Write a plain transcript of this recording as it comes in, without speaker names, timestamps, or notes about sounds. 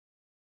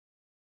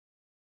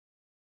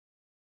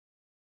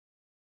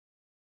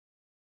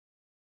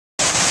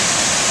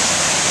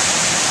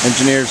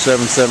Engineer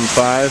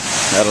 775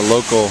 at a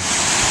local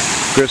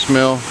grist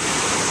mill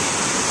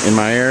in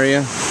my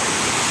area,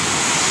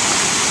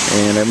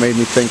 and it made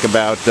me think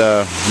about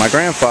my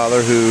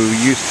grandfather, who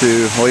used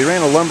to, well, he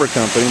ran a lumber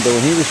company, but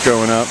when he was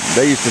growing up,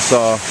 they used to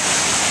saw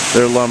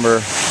their lumber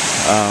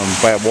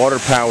by a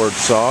water-powered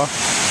saw.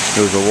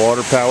 It was a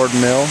water-powered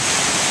mill.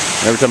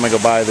 Every time I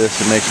go by this,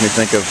 it makes me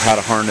think of how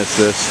to harness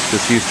this.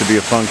 This used to be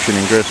a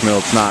functioning grist mill.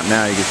 It's not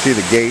now. You can see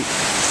the gate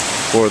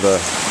for the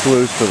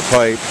sluice for the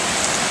pipe.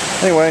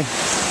 Anyway,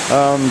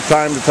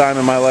 time to time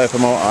in my life,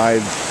 I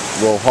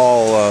will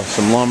haul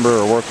some lumber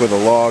or work with a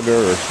logger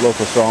or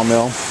local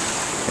sawmill.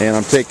 And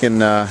I'm taking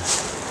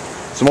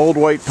some old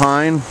white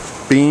pine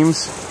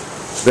beams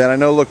that I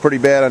know look pretty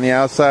bad on the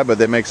outside, but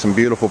they make some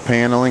beautiful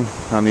paneling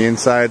on the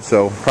inside.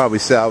 So probably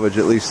salvage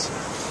at least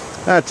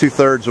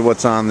 2/3 of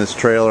what's on this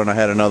trailer, and I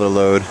had another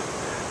load.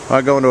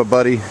 I go into a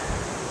buddy's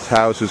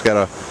house who's got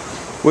a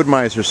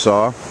Wood-Mizer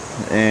saw,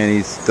 and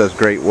he does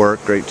great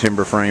work, great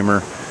timber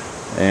framer.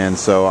 And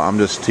so I'm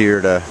just here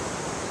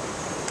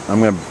I'm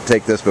going to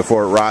take this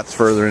before it rots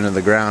further into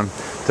the ground,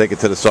 take it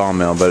to the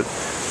sawmill. But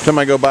every time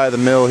I go by the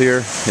mill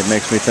here, it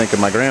makes me think of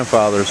my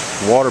grandfather's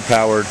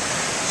water-powered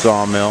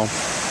sawmill.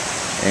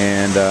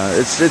 And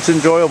it's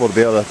enjoyable to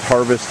be able to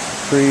harvest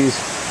trees,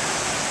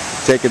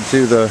 take it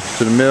to the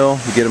mill,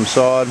 get them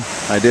sawed.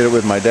 I did it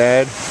with my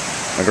dad.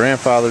 My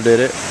grandfather did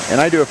it, and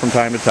I do it from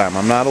time to time.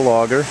 I'm not a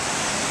logger,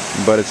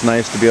 but it's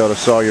nice to be able to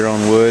saw your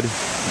own wood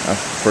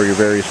for your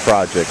various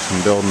projects.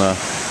 I'm building a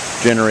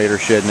generator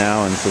shed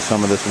now, and so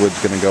some of this wood's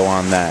going to go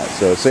on that.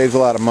 So it saves a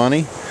lot of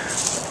money,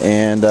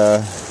 and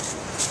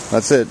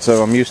that's it.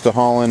 So I'm used to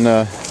hauling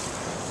a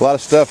lot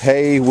of stuff,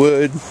 hay,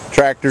 wood,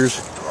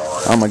 tractors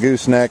on my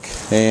gooseneck,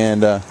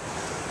 and that's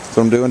what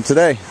I'm doing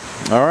today.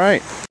 All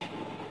right.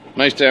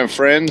 Nice to have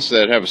friends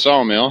that have a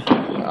sawmill.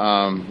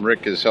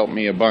 Rick has helped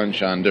me a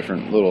bunch on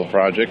different little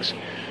projects.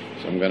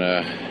 So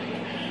I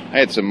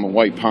had some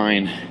white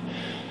pine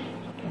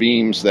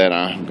beams that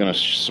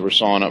we're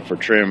sawing up for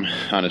trim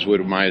on his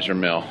Wood-Mizer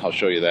mill. I'll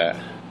show you that.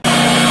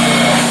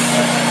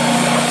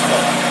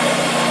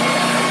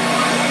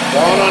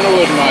 Sawing on a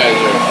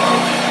Wood-Mizer.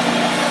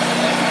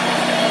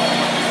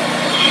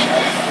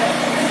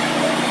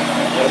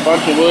 Got a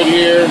bunch of wood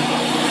here,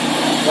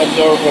 left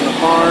over from the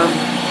farm.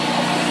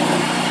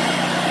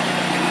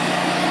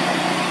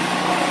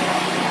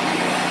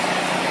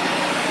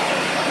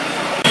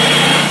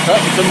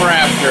 Cutting some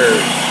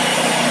rafters.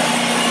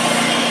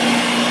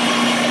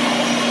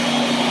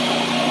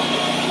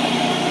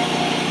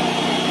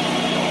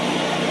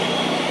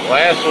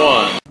 Last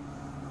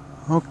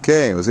one.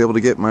 Okay, I was able to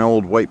get my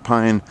old white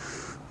pine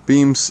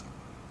beams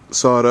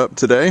sawed up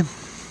today,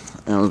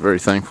 and I was very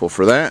thankful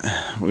for that.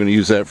 We're going to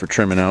use that for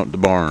trimming out the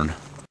barn.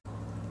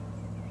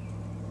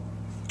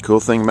 Cool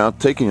thing about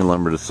taking your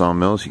lumber to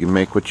sawmills, you can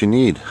make what you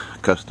need.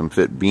 Custom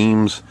fit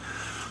beams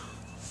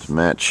to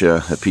match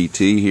a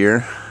PT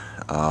here.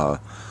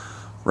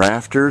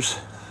 Rafters,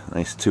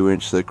 nice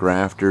 2-inch thick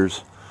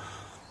rafters,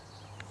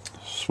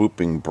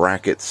 swooping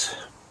brackets,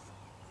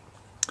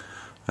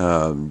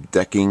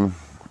 decking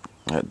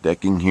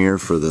here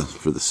for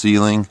the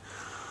ceiling,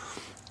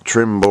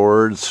 trim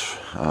boards.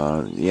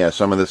 Yeah,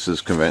 some of this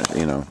is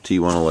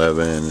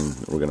T111,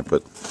 and we're going to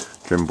put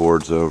trim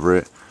boards over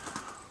it.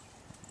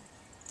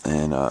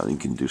 And you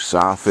can do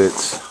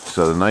soffits.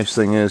 So the nice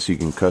thing is you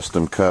can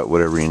custom cut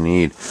whatever you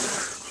need.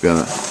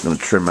 Gonna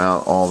trim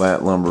out all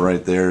that lumber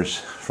right there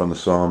from the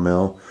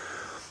sawmill,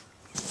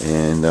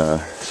 and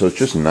so it's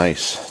just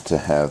nice to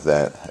have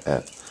that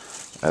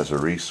as a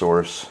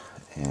resource,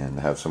 and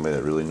have somebody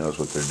that really knows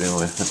what they're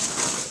doing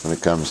when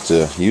it comes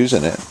to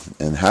using it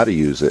and how to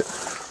use it.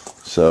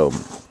 So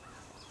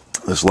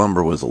this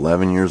lumber was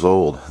 11 years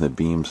old, the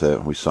beams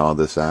that we saw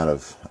this out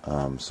of.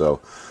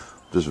 So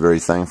just very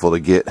thankful to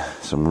get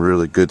some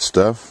really good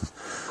stuff.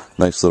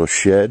 Nice little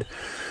shed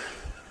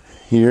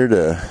here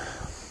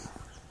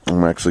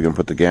I'm actually going to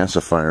put the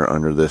gasifier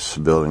under this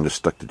building. Just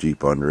stuck the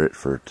Jeep under it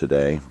for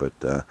today, but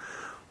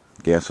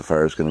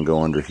gasifier is going to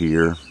go under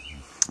here,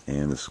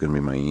 and this is going to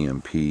be my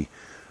EMP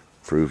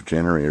proof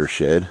generator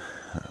shed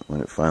when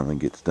it finally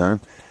gets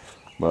done.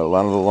 But a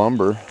lot of the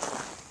lumber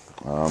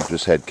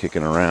just had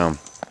kicking around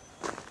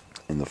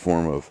in the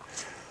form of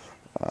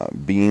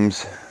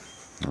beams,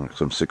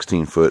 some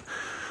 16-foot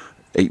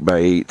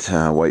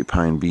 8x8 white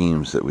pine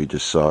beams that we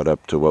just sawed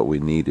up to what we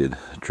needed.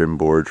 Trim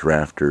boards,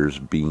 rafters,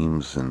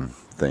 beams, and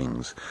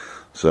things.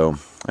 So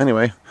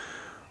anyway,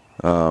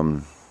 a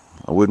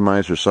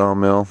Wood-Mizer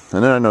sawmill,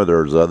 and then I know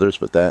there's others,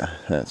 but that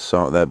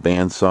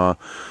bandsaw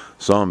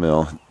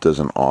sawmill does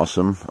an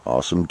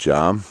awesome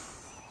job,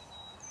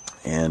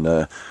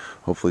 and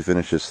hopefully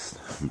finish this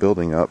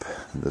building up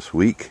this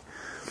week.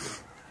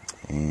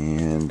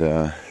 And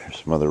there's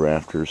some other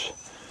rafters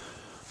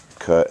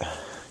cut. You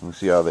can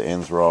see how the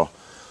ends were all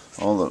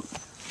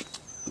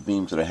the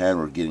beams that I had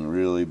were getting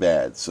really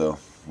bad, so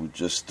we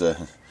just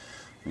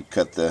we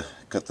cut the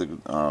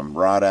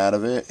rod out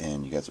of it,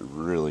 and you got a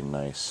really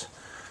nice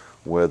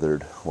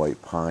weathered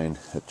white pine.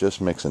 It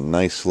just makes a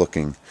nice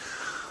looking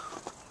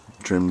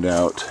trimmed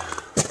out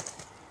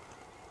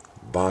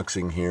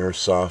boxing here,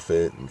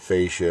 soffit and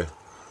fascia.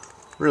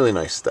 Really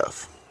nice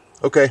stuff.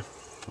 Okay,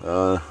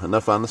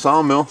 enough on the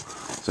sawmill.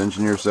 It's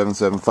Engineer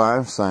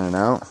 775 signing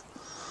out.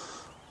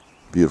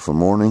 Beautiful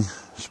morning.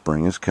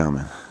 Spring is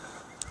coming.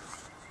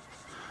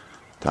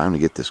 Time to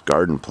get this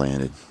garden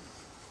planted.